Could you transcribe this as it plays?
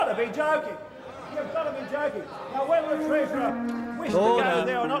got to be joking. You've got to be joking. Now, whether the Treasurer wished to go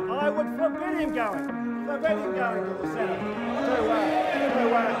there or not, I would forbid him going. Forbid him going to the Senate to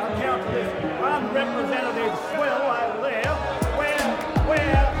account for this unrepresentative swill over there, where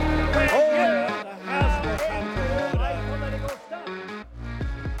the House will come to a political stunt.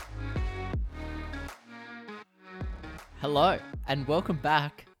 Hello, and welcome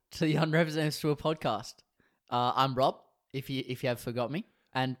back to the Unrepresented Swill podcast. I'm Rob, if you have forgot me,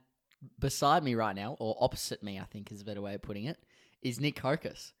 and beside me right now, or opposite me, I think is a better way of putting it, is Nick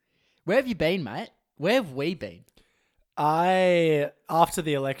Kokas. Where have you been, mate? Where have we been? After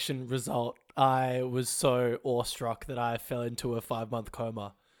the election result, I was so awestruck that I fell into a 5-month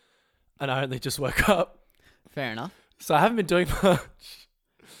coma, and I only just woke up. Fair enough. So I haven't been doing much.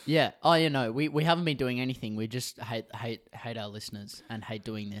 Yeah. Oh, yeah. No, we haven't been doing anything. We just hate our listeners and hate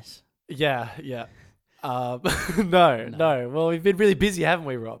doing this. Yeah. No. Well, we've been really busy, haven't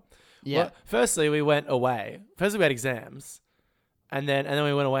we, Rob? Yeah. Well, firstly, we went away. First, we had exams, and then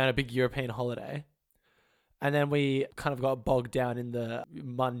we went away on a big European holiday, and then we kind of got bogged down in the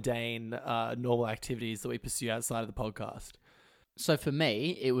mundane, normal activities that we pursue outside of the podcast. So for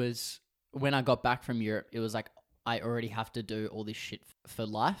me, it was when I got back from Europe. It was like I already have to do all this shit for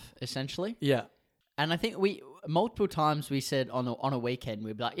life, essentially. Yeah. And I think multiple times we said on a weekend,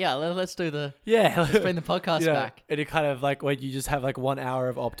 we'd be like, yeah, let's do the... Yeah. Let's bring the podcast back. And it kind of like when you just have like 1 hour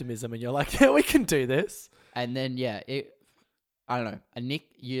of optimism and you're like, yeah, we can do this. And then, I don't know. And Nick,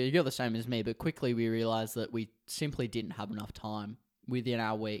 you're the same as me, but quickly we realized that we simply didn't have enough time within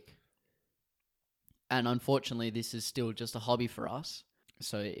our week. And unfortunately, this is still just a hobby for us.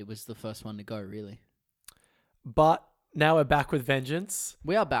 So it was the first one to go, really. But now we're back with vengeance.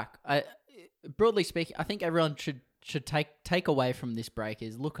 We are back. Broadly speaking, I think everyone should take away from this break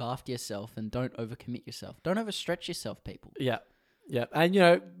is look after yourself and don't overcommit yourself. Don't overstretch yourself, people. Yeah.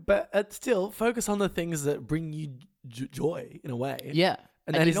 And, but still focus on the things that bring you joy in a way. Yeah.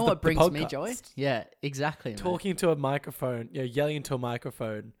 And you that is know the what brings me podcast. joy? Yeah, exactly. Talking to a microphone, yelling into a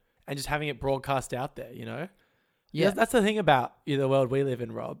microphone and just having it broadcast out there, Yeah. That's the thing about the world we live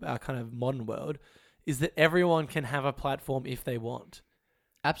in, Rob, our kind of modern world, is that everyone can have a platform if they want.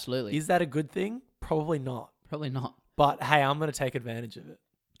 Absolutely. Is that a good thing? Probably not. Probably not. But hey, I'm going to take advantage of it.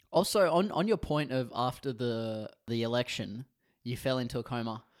 Also, on your point of after the election, you fell into a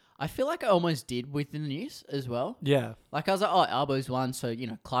coma. I feel like I almost did with the news as well. Yeah. Like I was like, oh, Albo's won, so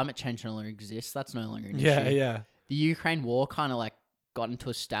climate change no longer exists. That's no longer an issue. Yeah. The Ukraine war kind of like got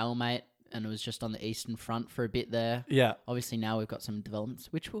into a stalemate, and it was just on the Eastern Front for a bit there. Yeah. Obviously, now we've got some developments,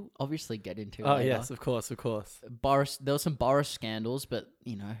 which we'll obviously get into Oh, later. yes, of course. There were some Boris scandals, but,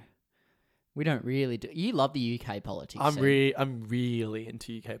 we don't really do... You love the UK politics. I'm really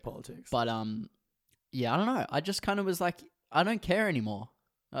into UK politics. But, yeah, I don't know. I just kind of was like, I don't care anymore.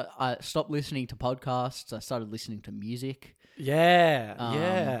 I stopped listening to podcasts. I started listening to music.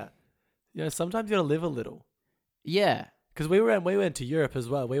 Yeah. Sometimes you got to live a little. Yeah. Because we went to Europe as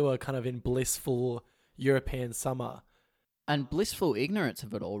well. We were kind of in blissful European summer. And blissful ignorance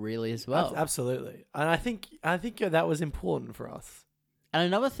of it all, really, as well. Absolutely. And I think that was important for us. And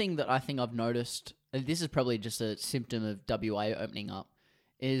another thing that I think I've noticed, and this is probably just a symptom of WA opening up,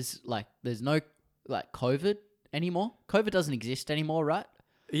 is like there's no like COVID anymore. COVID doesn't exist anymore, right?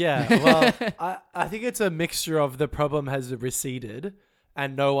 Yeah. Well, I think it's a mixture of the problem has receded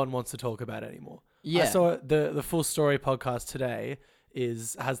and no one wants to talk about it anymore. Yeah. I saw the Full Story podcast today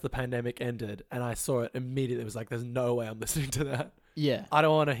has the pandemic ended, and I saw it immediately. It was like, there's no way I'm listening to that. Yeah. I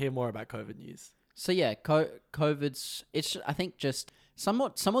don't want to hear more about COVID news. So yeah, COVID's, it's, I think, just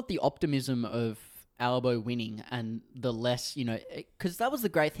somewhat the optimism of Albo winning and the less, because that was the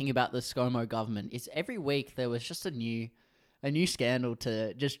great thing about the ScoMo government is every week there was just a new scandal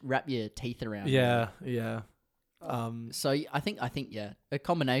to just wrap your teeth around. Yeah. So I think a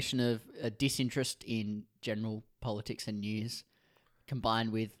combination of a disinterest in general politics and news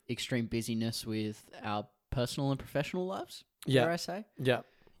combined with extreme busyness with our personal and professional lives, dare I say,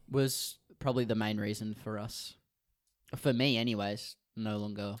 was probably the main reason for us, for me anyways, no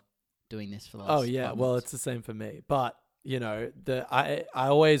longer doing this for the last 5 months. Well, it's the same for me. But, I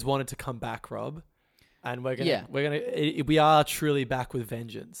always wanted to come back, Rob, and we are truly back with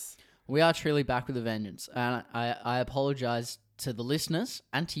vengeance. We are truly back with a vengeance. And I apologize to the listeners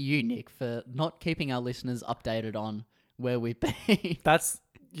and to you, Nick, for not keeping our listeners updated on where we've been. That's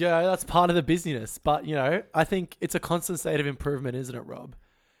part of the busyness. But, I think it's a constant state of improvement, isn't it, Rob?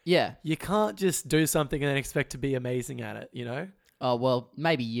 Yeah. You can't just do something and then expect to be amazing at it, Oh, well,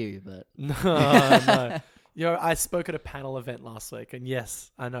 maybe you, but... No. I spoke at a panel event last week, and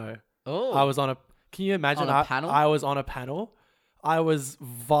yes, I know. Oh. I was on a... Can you imagine? On a panel? I was on a panel I was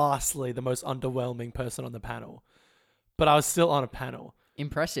vastly the most underwhelming person on the panel, but I was still on a panel.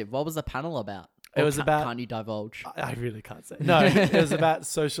 Impressive. What was the panel about? It was about... Can't you divulge? I really can't say. No, it was about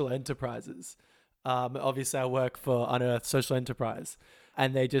social enterprises. Obviously, I work for Unearth Social Enterprise,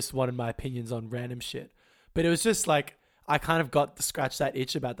 and they just wanted my opinions on random shit. But it was just like, I kind of got to scratch that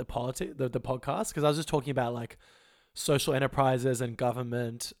itch about the podcast, because I was just talking about like social enterprises and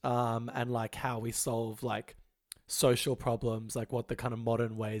government, and like how we solve like social problems, like what the kind of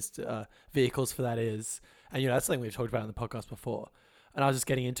modern ways to, vehicles for that is. And, that's something we've talked about in the podcast before. And I was just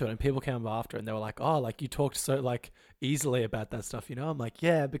getting into it, and people came up after, and they were like, "Oh, like you talked so like easily about that stuff, I'm like,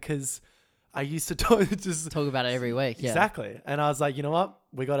 "Yeah, because I used to talk about it every week." Yeah. Exactly. And I was like, you know what?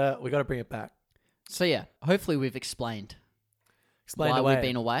 We gotta bring it back. So yeah, hopefully we've explained why away. we've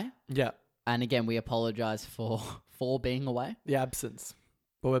been away. Yeah. And again, we apologize for being away. The absence,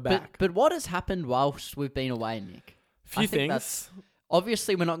 but we're back. But what has happened whilst we've been away, Nick? Few things.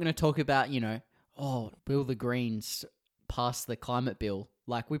 Obviously, we're not going to talk about will the Greens pass the climate bill,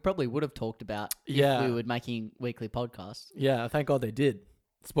 like we probably would have talked about if we were making weekly podcasts. Yeah, thank God they did.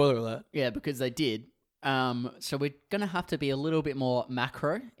 Spoiler alert. Yeah, because they did. So we're going to have to be a little bit more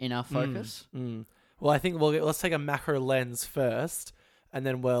macro in our focus. Well, I think let's take a macro lens first, and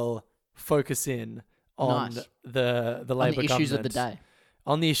then we'll focus in on the Labour government. Issues of the day.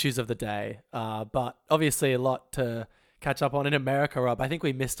 On the issues of the day. But obviously a lot to catch up on in America, Rob. I think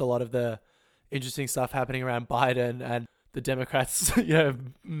we missed a lot of the interesting stuff happening around Biden and the Democrats,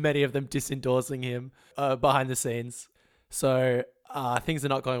 many of them disendorsing him behind the scenes. So things are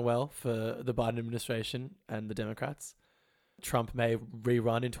not going well for the Biden administration and the Democrats. Trump may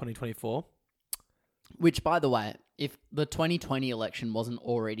rerun in 2024. Which, by the way, if the 2020 election wasn't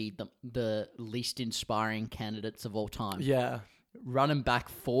already the least inspiring candidates of all time, running back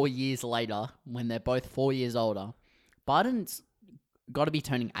 4 years later when they're both 4 years older, Biden's got to be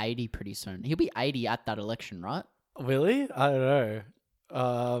turning 80 pretty soon. He'll be 80 at that election, right? Really? I don't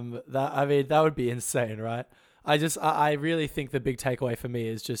know. That would be insane, right? I really think the big takeaway for me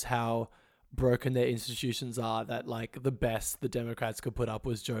is just how broken their institutions are, that like the best the Democrats could put up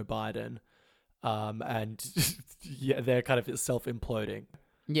was Joe Biden. And they're kind of self-imploding.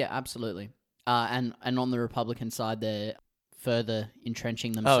 Yeah, absolutely. And on the Republican side, they're further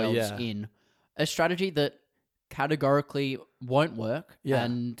entrenching themselves in a strategy that categorically won't work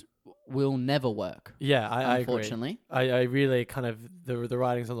and will never work. Yeah, I unfortunately. Agree. I really kind of the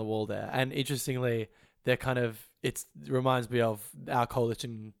writing's on the wall there. And interestingly, they're kind of it reminds me of our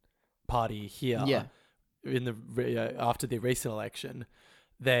coalition party here. Yeah. In the after the recent election,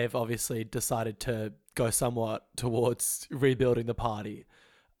 they've obviously decided to go somewhat towards rebuilding the party.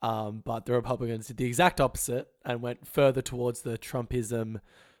 But the Republicans did the exact opposite and went further towards the Trumpism,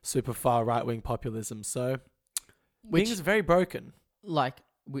 super far right-wing populism. So things are very broken. Like,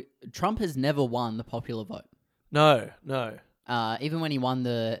 Trump has never won the popular vote. No. Even when he won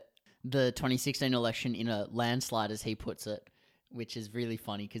the 2016 election in a landslide, as he puts it, which is really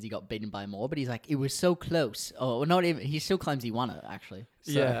funny because he got beaten by more, but he's like, it was so close. Oh, not even, he still claims he won it, actually.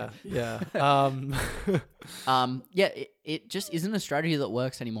 So, yeah. It just isn't a strategy that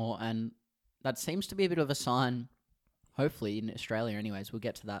works anymore, and that seems to be a bit of a sign, hopefully, in Australia anyways. We'll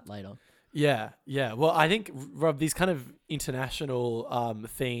get to that later. Yeah. Well, I think, Rob, these kind of international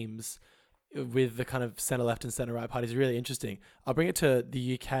themes with the kind of centre-left and centre-right parties are really interesting. I'll bring it to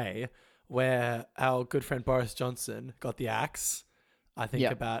the UK, where our good friend Boris Johnson got the axe, I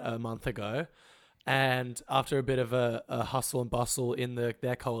think about a month ago. And after a bit of a hustle and bustle in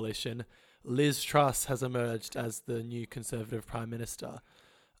their coalition, Liz Truss has emerged as the new Conservative Prime Minister.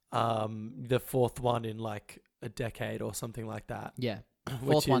 The fourth one in like a decade or something like that. Yeah.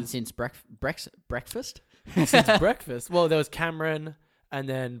 Fourth one since breakfast? Since breakfast. Well, there was Cameron, and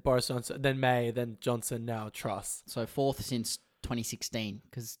then Boris Johnson, then May, then Johnson, now Truss. So fourth since 2016,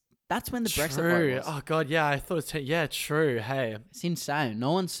 because that's when the Brexit vote was. Oh, God, yeah, I thought it's true, hey. It's insane.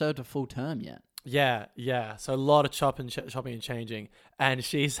 No one's served a full term yet. Yeah. So a lot of chopping and changing. And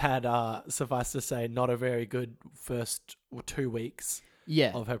she's had, suffice to say, not a very good first 2 weeks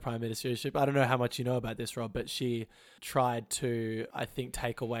of her prime ministership. I don't know how much you know about this, Rob, but she tried to, I think,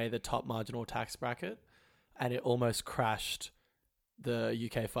 take away the top marginal tax bracket, and it almost crashed the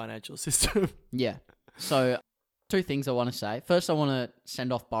UK financial system. Yeah. So 2 things I want to say. First, I want to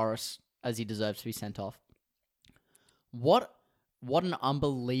send off Boris as he deserves to be sent off. What an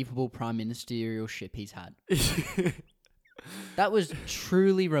unbelievable prime ministerialship he's had. That was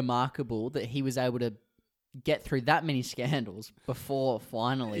truly remarkable that he was able to get through that many scandals before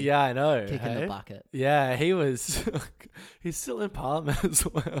finally I know, kicking the bucket. Yeah, he's still in Parliament as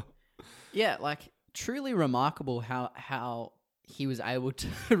well. Yeah, like truly remarkable how he was able to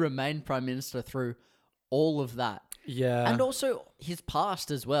remain prime minister through all of that. Yeah. And also his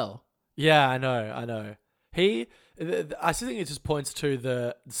past as well. Yeah, I know. I still think it just points to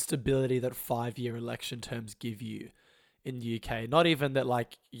the stability that 5-year election terms give you in the UK. Not even that,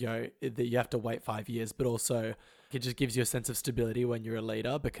 like, you know, that you have to wait 5 years, but also it just gives you a sense of stability when you're a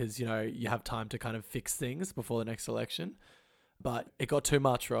leader because, you know, you have time to kind of fix things before the next election. But it got too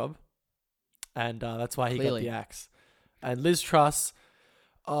much, Rob. And that's why he Clearly. got the axe. And Liz Truss,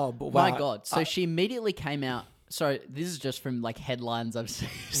 oh, but wow. My God. So she immediately came out. So this is just from like headlines I've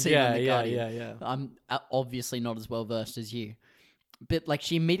seen on the Guardian. Yeah. I'm obviously not as well versed as you. But like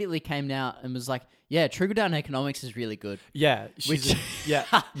she immediately came out and was like, yeah, trickle down economics is really good. Yeah, she's yeah,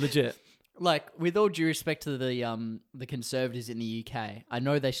 legit. Like, with all due respect to the Conservatives in the UK, I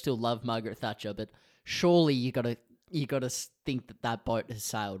know they still love Margaret Thatcher, but surely you gotta think that boat has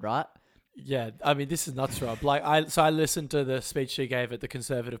sailed, right? Yeah, I mean, this is nuts, Rob. Like, I listened to the speech she gave at the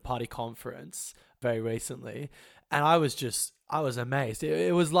Conservative Party conference very recently, and I was amazed.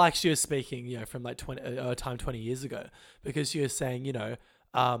 It was like she was speaking, you know, from like 20 years ago, because she was saying, you know,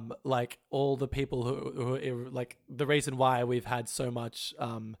 like all the people who like the reason why we've had so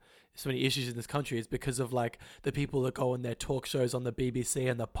many issues in this country is because of like the people that go on their talk shows on the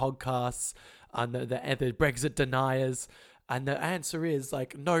BBC and the podcasts and the Brexit deniers. And the answer is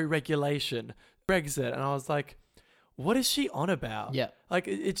like no regulation, Brexit. And I was like, what is she on about? Yeah. Like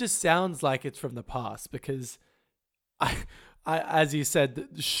it just sounds like it's from the past because I as you said,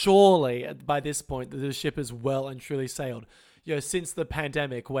 surely by this point the ship has well and truly sailed. You know, since the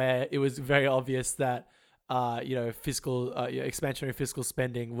pandemic where it was very obvious that you know, expansionary fiscal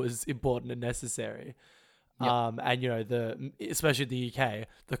spending was important and necessary. Yep. And, you know, especially the UK,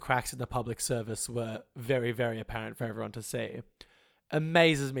 the cracks in the public service were very, very apparent for everyone to see.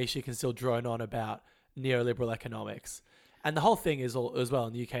 Amazes me she can still drone on about neoliberal economics. And the whole thing is as well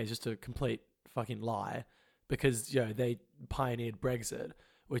in the UK is just a complete fucking lie because, you know, they pioneered Brexit,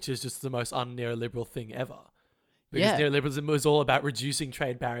 which is just the most un-neoliberal thing ever. Because neoliberalism was all about reducing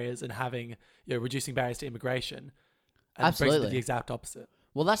trade barriers and having, you know, reducing barriers to immigration. And Absolutely. Brexit did the exact opposite.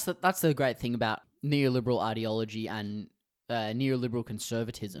 Well, that's the great thing about neoliberal ideology and neoliberal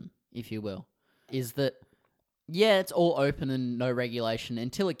conservatism, if you will, is that, yeah, it's all open and no regulation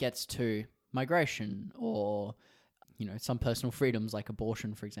until it gets to migration or, you know, some personal freedoms like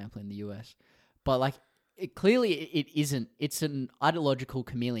abortion, for example, in the US. But like, it isn't. It's an ideological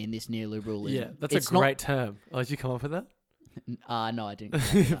chameleon, this neoliberalism. Yeah, that's a great term. Oh, did you come up with that? No, I didn't.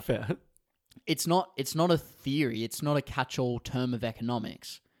 Fair. It's not a theory. It's not a catch-all term of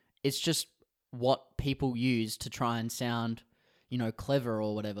economics. It's just what people use to try and sound, you know, clever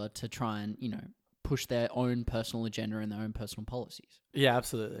or whatever, to try and, you know, push their own personal agenda and their own personal policies. Yeah,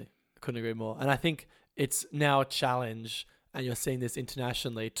 absolutely. Couldn't agree more. And I think it's now a challenge, and you're seeing this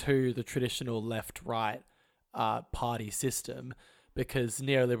internationally, to the traditional left-right party system, because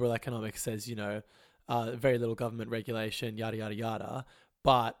neoliberal economics says, you know, very little government regulation, yada, yada, yada.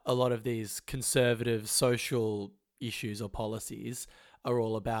 But a lot of these conservative social issues or policies are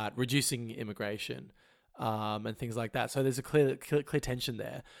all about reducing immigration and things like that. So there's a clear tension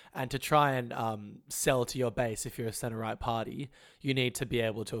there. And to try and sell to your base, if you're a centre-right party, you need to be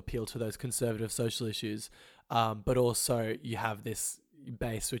able to appeal to those conservative social issues. But also you have this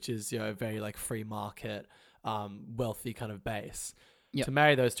base, which is, you know, very like free market, wealthy kind of base. Yep. To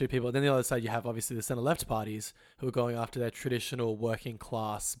marry those two people. Then the other side, you have obviously the centre-left parties who are going after their traditional working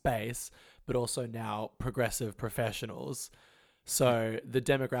class base, but also now progressive professionals. So the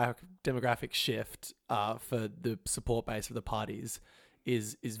demographic shift for the support base of the parties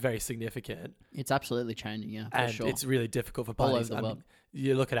is very significant. It's absolutely changing, yeah, for and sure. it's really difficult for All parties. over the world. mean,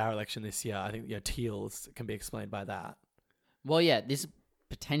 you look at our election this year, I think, you know, Teals can be explained by that. Well, yeah, this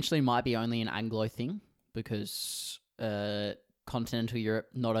potentially might be only an Anglo thing because continental Europe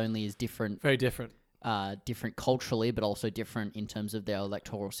not only is different, Very different. different culturally, but also different in terms of their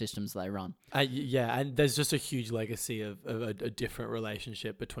electoral systems they run. Yeah, and there's just a huge legacy of a different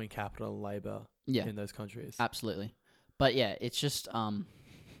relationship between capital and labour in those countries. Absolutely. But yeah, it's just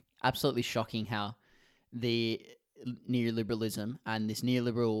absolutely shocking how the neoliberalism and this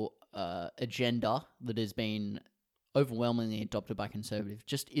neoliberal agenda that has been overwhelmingly adopted by conservatives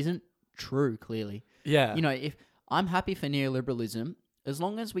just isn't true, clearly. Yeah. You know, if I'm happy for neoliberalism as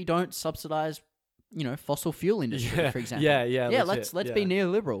long as we don't subsidize fossil fuel industry, Yeah, for example. yeah, Yeah, legit, let's yeah. be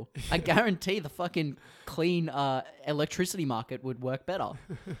neoliberal. I guarantee the fucking clean electricity market would work better.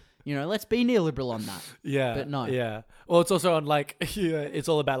 Let's be neoliberal on that. Yeah, But no. Yeah. Well, it's also on like it's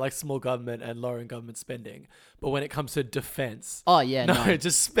all about like small government and lowering government spending. But when it comes to defense, Oh yeah, no.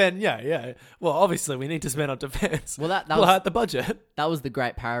 just spend. Yeah. Well, obviously we need to spend on defense. Well, that blow was out the budget. that was the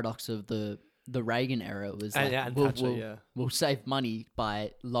great paradox of the Reagan era. It was like, And we'll, Thatcher, we'll, yeah. we'll save money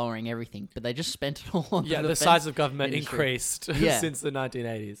by lowering everything, but they just spent it all on Yeah, the the defense size of government industry. increased Yeah. since the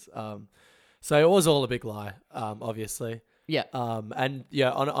 1980s. So it was all a big lie, obviously. Yeah, And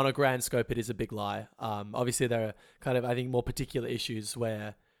yeah, on a grand scope, it is a big lie. Obviously, there are kind of, I think, more particular issues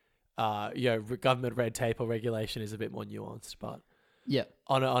where, government red tape or regulation is a bit more nuanced. But yeah,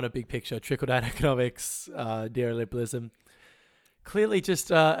 on a big picture, trickle down economics, neoliberalism, clearly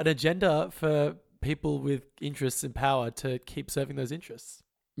just an agenda for people with interests in power to keep serving those interess.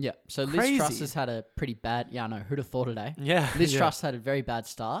 yeah. So Crazy. Liz Truss has had a pretty bad. Yeah, I know. Who'd have thought today? Yeah, Liz yeah. Truss had a very bad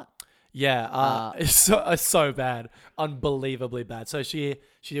start. Yeah, it's so bad, unbelievably bad. So she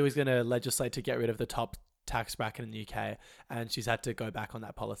was going to legislate to get rid of the top tax bracket in the UK, and she's had to go back on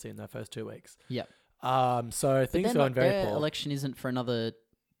that policy in the first 2 weeks. Yeah. So But things then, are going like, very their poor. election isn't for another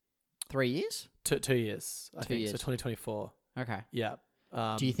 3 years. 2 years, I 2 think. years. So 2024. Okay. Yeah.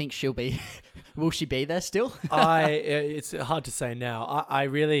 Do you think she'll be? Will she be there still? It's hard to say now.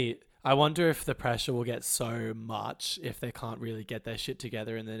 I wonder if the pressure will get so much if they can't really get their shit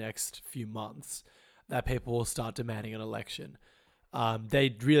together in the next few months that people will start demanding an election.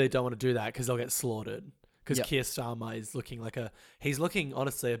 They really don't want to do that because they'll get slaughtered. Because Yep. Keir Starmer is looking he's looking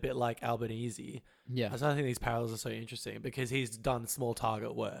honestly a bit like Albanese. Yeah. I think these parallels are so interesting because he's done small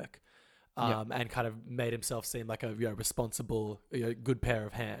target work. And kind of made himself seem like a responsible, good pair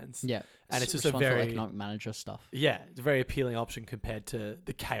of hands. Yeah. And it's just a responsible very economic manager stuff. Yeah, it's a very appealing option compared to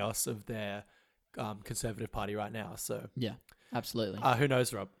the chaos of their Conservative Party right now. So Yeah. Absolutely. who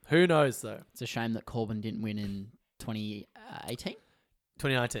knows, Rob? Who knows though? It's a shame that Corbyn didn't win in 2018,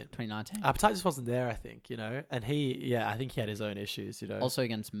 2019. 2019. Appetite just wasn't there, I think, and I think he had his own issues, Also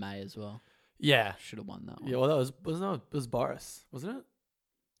against May as well. Yeah. Should have won that one. Yeah, well, it was Boris, wasn't it?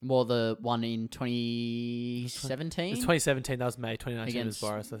 Well, the one in 2017 It was 2017, that was May. 2019 against was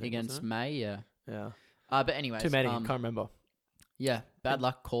Boris, I think. against wasn't May, yeah. it? Yeah. But anyways, Too many, can't remember. yeah. Bad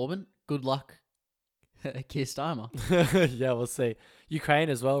luck, Corbyn. Good luck, Keir Starmer. Yeah, we'll see. Ukraine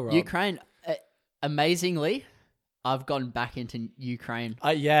as well, Rob. Ukraine, amazingly, I've gotten back into Ukraine.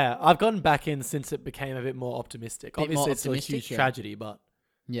 Yeah, I've gotten back in since it became a bit more optimistic. Bit more Obviously, it's optimistic, a huge yeah. tragedy, but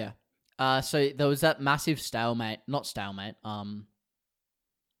Yeah. So there was that massive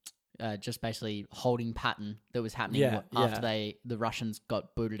just basically holding pattern that was happening Yeah, after yeah. the Russians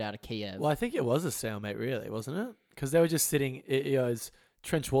got booted out of Kiev. well, I think it was a stalemate, really, wasn't it? Because they were just sitting. It was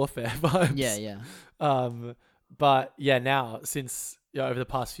trench warfare vibes. Yeah, yeah. But yeah, now since over the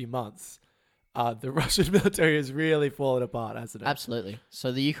past few months, the Russian military has really fallen apart, hasn't it? Absolutely.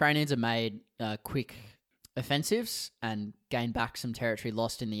 So the Ukrainians have made quick offensives and gained back some territory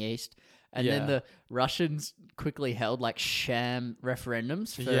lost in the east. And then Yeah. the Russians quickly held like sham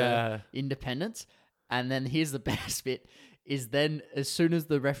referendums for Yeah. independence. And then here's the best bit is then as soon as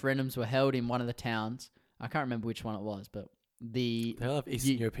the referendums were held in one of the towns, I can't remember which one it was, but They all have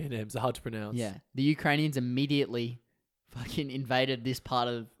Eastern You- European names. They're hard to pronounce. yeah, the Ukrainians immediately fucking invaded this part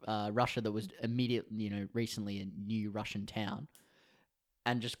of Russia that was recently a new Russian town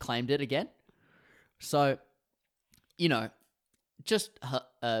and just claimed it again. So, just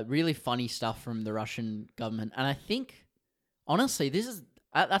really funny stuff from the Russian government. And I think, honestly,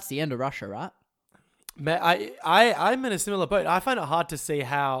 that's the end of Russia, right? I'm in a similar boat. I find it hard to see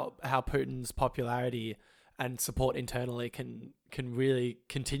how Putin's popularity and support internally can really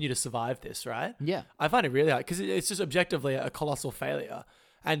continue to survive this, right? Yeah. I find it really hard because it's just objectively a colossal failure.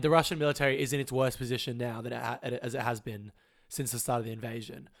 And the Russian military is in its worst position now as it has been since the start of the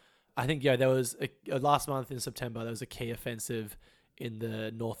invasion. I think, there was last month in September, there was a key offensive in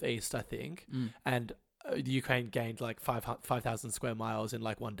the northeast, I think. And the Ukraine gained like 5,000 square miles in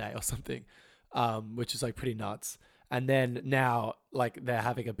like one day or something, which is like pretty nuts. And then now like they're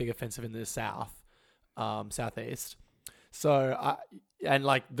having a big offensive in the southeast. So, and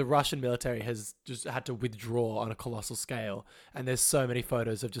like the Russian military has just had to withdraw on a colossal scale. And there's so many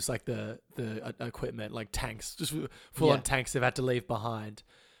photos of just like the equipment, like tanks, just full on tanks they've had to leave behind.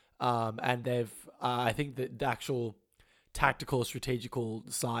 And they've, I think that the actual tactical, strategical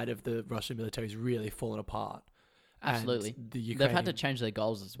side of the Russian military has really fallen apart. Absolutely. And the They've had to change their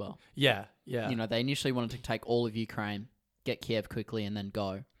goals as well. Yeah, yeah. They initially wanted to take all of Ukraine, get Kiev quickly, and then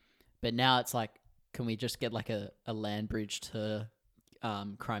go. But now it's like, can we just get like a land bridge to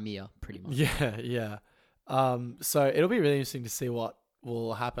Crimea, pretty much. Yeah. So it'll be really interesting to see what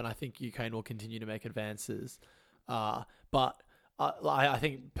will happen. I think Ukraine will continue to make advances. But I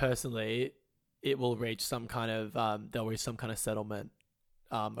think personally, it will reach some kind of they'll reach some kind of settlement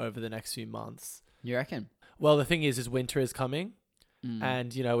over the next few months. You reckon? Well, the thing is winter is coming, Mm.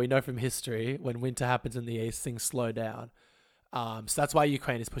 and we know from history when winter happens in the east, things slow down. So that's why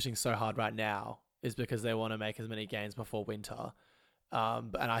Ukraine is pushing so hard right now, is because they want to make as many gains before winter.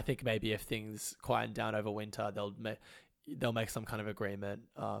 And I think maybe if things quieten down over winter, they'll make some kind of agreement.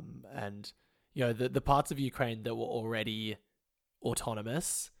 And the parts of Ukraine that were already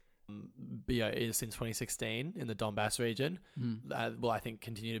autonomous, since 2016 in the Donbass region, will I think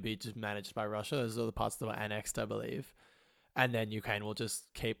continue to be just managed by Russia. Those are the parts that were annexed, I believe, and then Ukraine will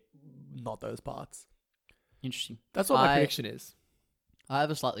just keep not those parts. Interesting. That's what my prediction is. I have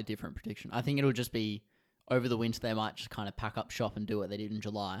a slightly different prediction. I think it'll just be over the winter. They might just kind of pack up shop and do what they did in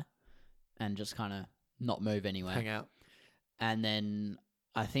July, and just kind of not move anywhere. Hang out. And then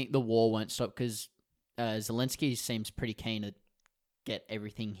I think the war won't stop because Zelensky seems pretty keen to get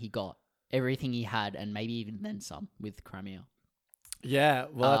everything he had, and maybe even then some with Crimea. Yeah,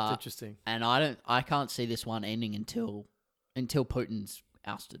 well, that's interesting. And I can't see this one ending until Putin's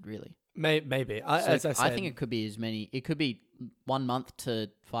ousted, really. Maybe. As I said, I think it could be it could be 1 month to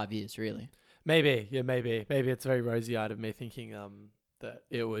 5 years, really. Maybe. Yeah, maybe. Maybe it's very rosy-eyed of me thinking that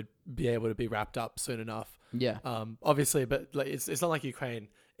it would be able to be wrapped up soon enough. Yeah. Obviously, but it's not like Ukraine,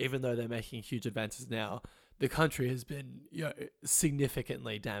 even though they're making huge advances now, the country has been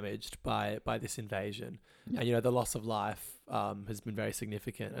significantly damaged by this invasion. Yeah. And the loss of life has been very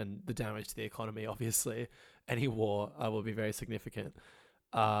significant, and the damage to the economy, obviously, any war will be very significant.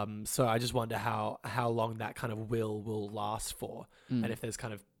 So I just wonder how long that kind of will last for, and if there's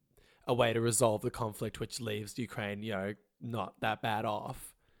kind of a way to resolve the conflict which leaves Ukraine, not that bad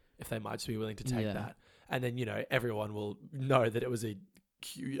off, if they might just be willing to take that. And then, everyone will know that it was a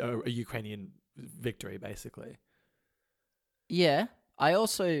Ukrainian victory, basically. Yeah. I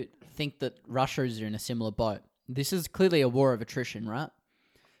also think that Russia is in a similar boat. This is clearly a war of attrition, right?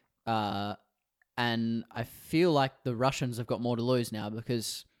 And I feel like the Russians have got more to lose now,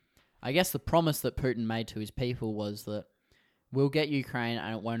 because I guess the promise that Putin made to his people was that we'll get Ukraine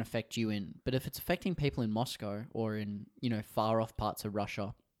and it won't affect you in. But if it's affecting people in Moscow or in, far off parts of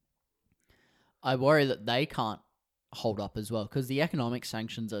Russia, I worry that they can't hold up as well, because the economic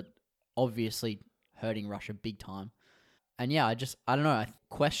sanctions are obviously hurting Russia big time. And yeah, I don't know. I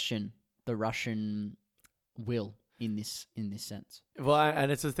question the Russian will in this sense. Well,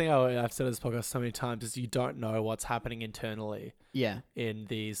 and it's the thing I've said on this podcast so many times, is you don't know what's happening internally. Yeah. In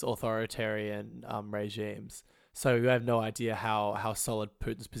these authoritarian regimes, so you have no idea how solid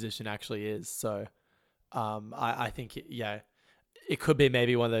Putin's position actually is. So, I think it could be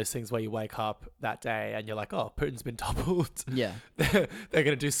maybe one of those things where you wake up that day and you're like, oh, Putin's been toppled. Yeah. They're going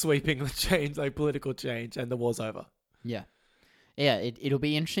to do sweeping change, like political change, and the war's over. Yeah. Yeah, it'll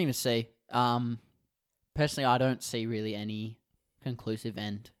be interesting to see. Personally, I don't see really any conclusive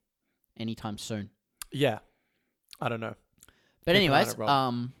end anytime soon. Yeah. I don't know. But anyways,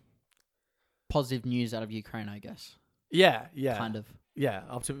 positive news out of Ukraine, I guess. Yeah. Kind of. Yeah,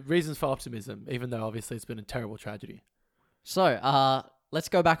 reasons for optimism, even though obviously it's been a terrible tragedy. So, let's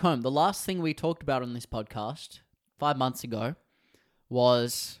go back home. The last thing we talked about on this podcast 5 months ago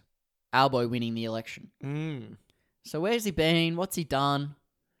was Albo winning the election. So where's he been? What's he done?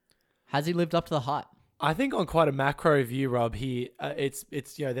 Has he lived up to the hype? I think on quite a macro view, Rob, it's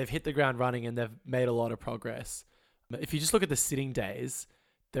they've hit the ground running and they've made a lot of progress. If you just look at the sitting days,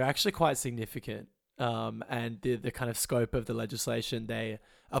 they're actually quite significant. And the kind of scope of the legislation they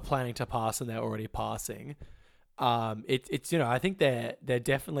are planning to pass and they're already passing. It's I think they're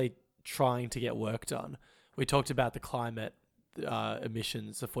definitely trying to get work done. We talked about the climate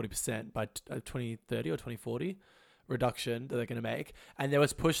emissions of 40% by 2030 or 2040 reduction that they're going to make, and there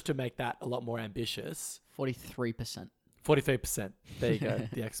was push to make that a lot more ambitious. 43%. 43%. There you go,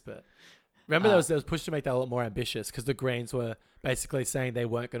 the expert. Remember, there was push to make that a lot more ambitious because the Greens were basically saying they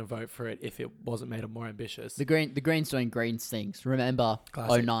weren't going to vote for it if it wasn't made more ambitious. The Greens doing Greens things. Remember,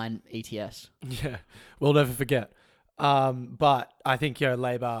 Classic. 09 ETS. Yeah, we'll never forget. But I think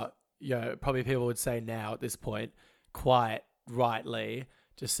Labour, probably people would say now at this point, quite rightly,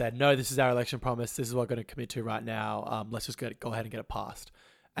 just said, no, this is our election promise. This is what we're going to commit to right now. Let's just go ahead and get it passed.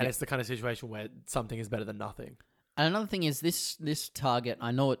 And it's the kind of situation where something is better than nothing. And another thing is this target.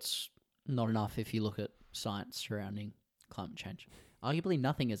 I know it's not enough if you look at science surrounding climate change. Arguably,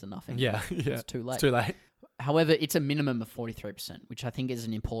 nothing is enough anymore. Yeah. It's too late. It's too late. However, it's a minimum of 43%, which I think is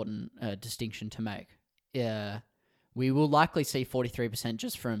an important distinction to make. Yeah. we will likely see 43%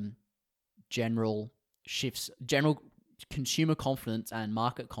 just from general shifts, general consumer confidence and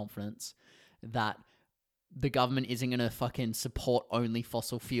market confidence that the government isn't going to fucking support only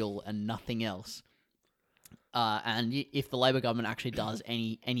fossil fuel and nothing else. And if the Labor government actually does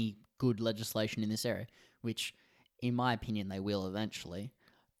any good legislation in this area, which in my opinion they will eventually,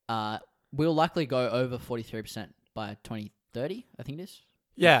 we'll likely go over 43% by 2030, I think it is.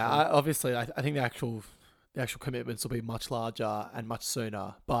 Yeah, obviously, I think the actual commitments will be much larger and much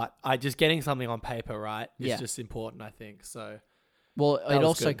sooner. But just getting something on paper, right, is just important, I think. So, well, it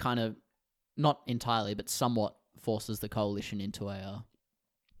also good. kind of, not entirely, but somewhat forces the coalition into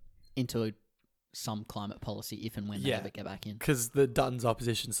some climate policy if and when they ever get back in. Because the Dutton's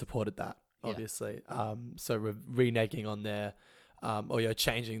opposition supported that, obviously. So reneging on their,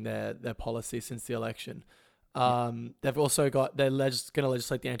 changing their policy since the election. They've also got, they're going to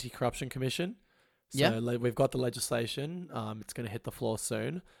legislate the Anti-Corruption Commission. So we've got the legislation. It's going to hit the floor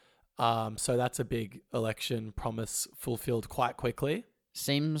soon. So that's a big election promise fulfilled quite quickly.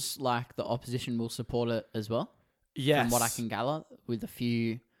 Seems like the opposition will support it as well. Yes. From what I can gather, with a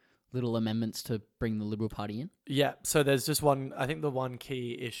few little amendments to bring the Liberal Party in. Yeah. So there's just one, I think the one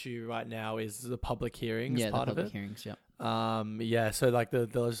key issue right now is the public hearings part of it. Yeah, the public hearings, yeah. So like the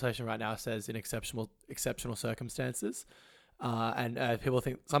legislation right now says in exceptional circumstances. And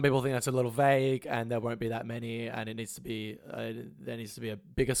some people think that's a little vague, and there won't be that many, and it needs to be there needs to be a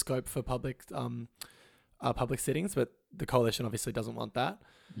bigger scope for public sittings. But the coalition obviously doesn't want that,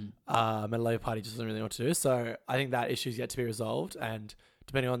 and the Labor Party just doesn't really know what to do. So I think that issue is yet to be resolved, and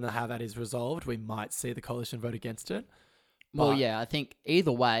depending on how that is resolved, we might see the coalition vote against it. Well, yeah, I think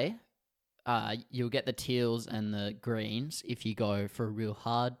either way, you'll get the Teals and the Greens if you go for a real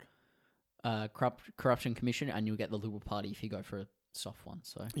hard corruption commission, and you'll get the Liberal Party if you go for a soft one.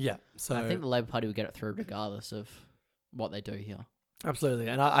 So I think the Labor Party will get it through regardless of what they do here. Absolutely.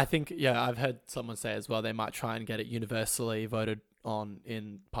 And I think, I've heard someone say as well, they might try and get it universally voted on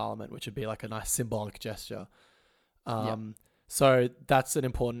in Parliament, which would be like a nice symbolic gesture. So that's an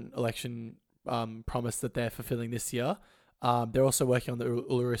important election promise that they're fulfilling this year. They're also working on the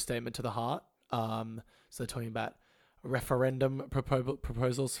Uluru Statement to the Heart. So they're talking about referendum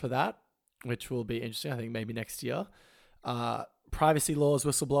proposals for that, which will be interesting. I think maybe next year. Privacy laws,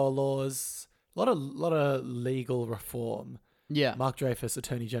 whistleblower laws, a lot of legal reform. Yeah. Mark Dreyfus,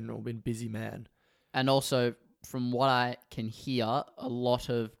 Attorney General, been busy man. And also, from what I can hear, a lot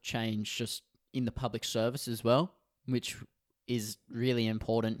of change just in the public service as well, which is really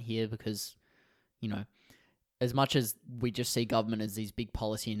important here because, as much as we just see government as these big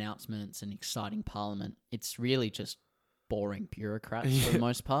policy announcements and exciting parliament, it's really just boring bureaucrats for the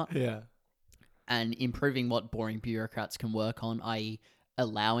most part. Yeah. And improving what boring bureaucrats can work on, i.e.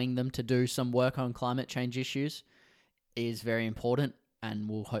 allowing them to do some work on climate change issues, is very important and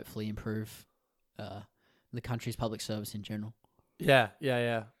will hopefully improve the country's public service in general. Yeah.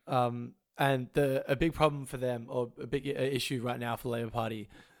 And a big problem for them, or a big issue right now for the Labor Party,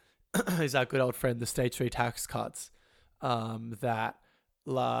 is our good old friend, the stage 3 tax cuts that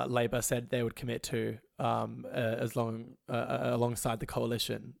Labor said they would commit to alongside the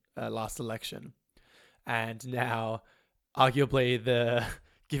coalition last election. And now, arguably,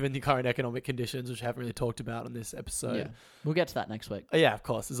 given the current economic conditions, which we haven't really talked about on this episode. We'll get to that next week. Yeah, of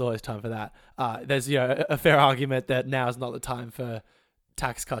course. There's always time for that. There's a fair argument that now is not the time for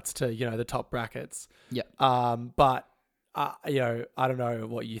tax cuts to the top brackets. Yeah. But I don't know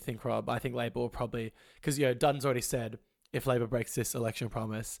what you think, Rob. I think Labor will probably, because Dutton's already said if Labor breaks this election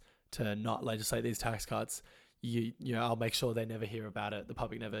promise to not legislate these tax cuts, I'll make sure they never hear about it. The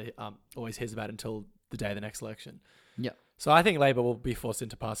public never always hears about it until the day of the next election. Yeah. So I think Labor will be forced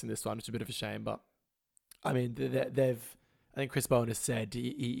into passing this one, which is a bit of a shame. But I mean, I think Chris Bowen has said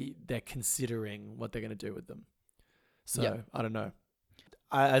they're considering what they're going to do with them. So I don't know.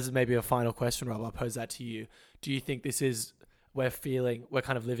 As maybe a final question, Rob, I'll pose that to you. Do you think we're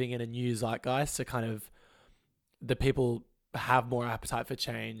kind of living in a new zeitgeist? So kind of the people have more appetite for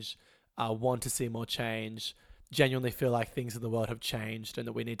change, want to see more change, genuinely feel like things in the world have changed and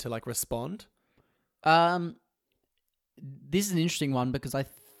that we need to respond? This is an interesting one because I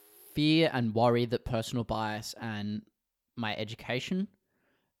fear and worry that personal bias and my education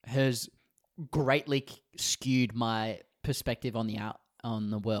has greatly skewed my perspective on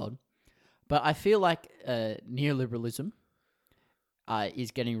the world. But I feel like neoliberalism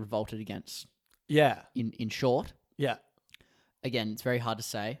is getting revolted against. Yeah. In short. Yeah. Again, it's very hard to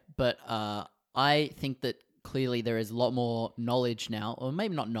say, but I think that clearly there is a lot more knowledge now, or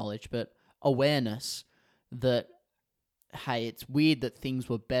maybe not knowledge, but awareness that, hey, it's weird that things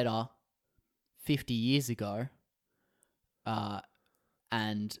were better 50 years ago,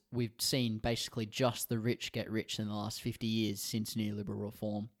 And we've seen basically just the rich get rich in the last 50 years since neoliberal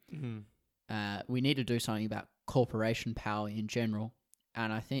reform. Mm-hmm. We need to do something about corporation power in general.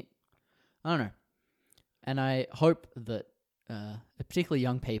 And I don't know. And I hope that particularly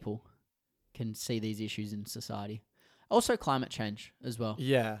young people can see these issues in society. Also climate change as well.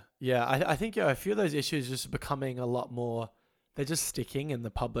 Yeah. I think a few of those issues just becoming a lot more, they're just sticking in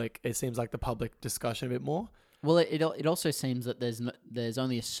the public. It seems like the public discussion a bit more. Well, it also seems that there's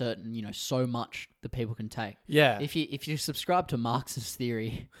only a certain, so much that people can take. Yeah. If you subscribe to Marx's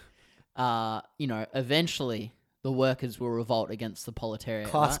theory, eventually the workers will revolt against the proletariat.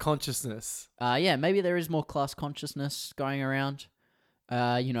 Class right? consciousness. Maybe there is more class consciousness going around.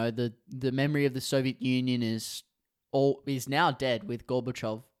 The memory of the Soviet Union is now dead with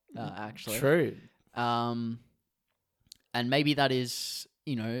Gorbachev, actually. True. And maybe that is,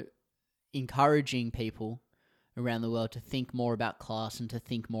 encouraging people around the world to think more about class and to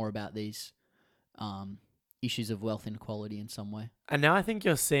think more about these issues of wealth inequality in some way. And now I think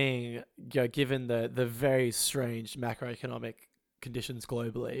you're seeing, given the very strange macroeconomic conditions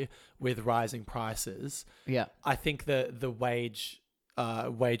globally with rising prices, Yeah. I think the wage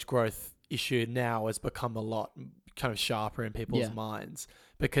growth issue now has become a lot kind of sharper in people's minds,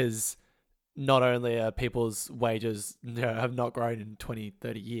 because not only are people's wages have not grown in 20,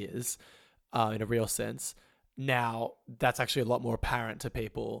 30 years in a real sense, now that's actually a lot more apparent to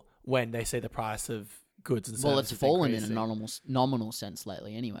people when they see the price of goods and services. Well, it's fallen increasing. in a nominal sense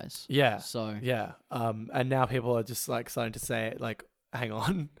lately anyways. Yeah. So Yeah. And now people are just like starting to say, like, hang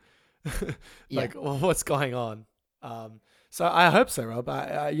on. Like, well, what's going on? So I hope so, Rob.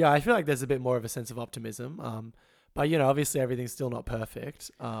 I feel like there's a bit more of a sense of optimism. But, obviously everything's still not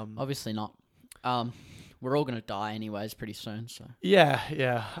perfect. obviously not. We're all going to die anyways pretty soon. So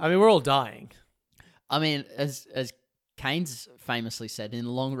Yeah. I mean, we're all dying. I mean, as Keynes famously said, in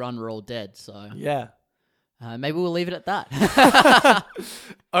the long run, we're all dead. So Yeah. maybe we'll leave it at that.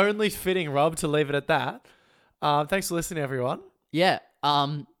 Only fitting, Rob, to leave it at that. Thanks for listening, everyone. Yeah.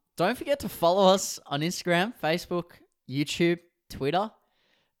 Don't forget to follow us on Instagram, Facebook, YouTube, Twitter,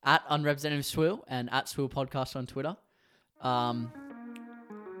 at Unrepresentative Swill and at Swill Podcast on Twitter.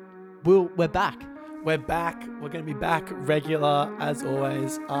 We're back. We're back. We're going to be back regular as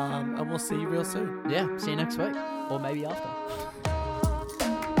always. And we'll see you real soon. Yeah. See you next week, or maybe after.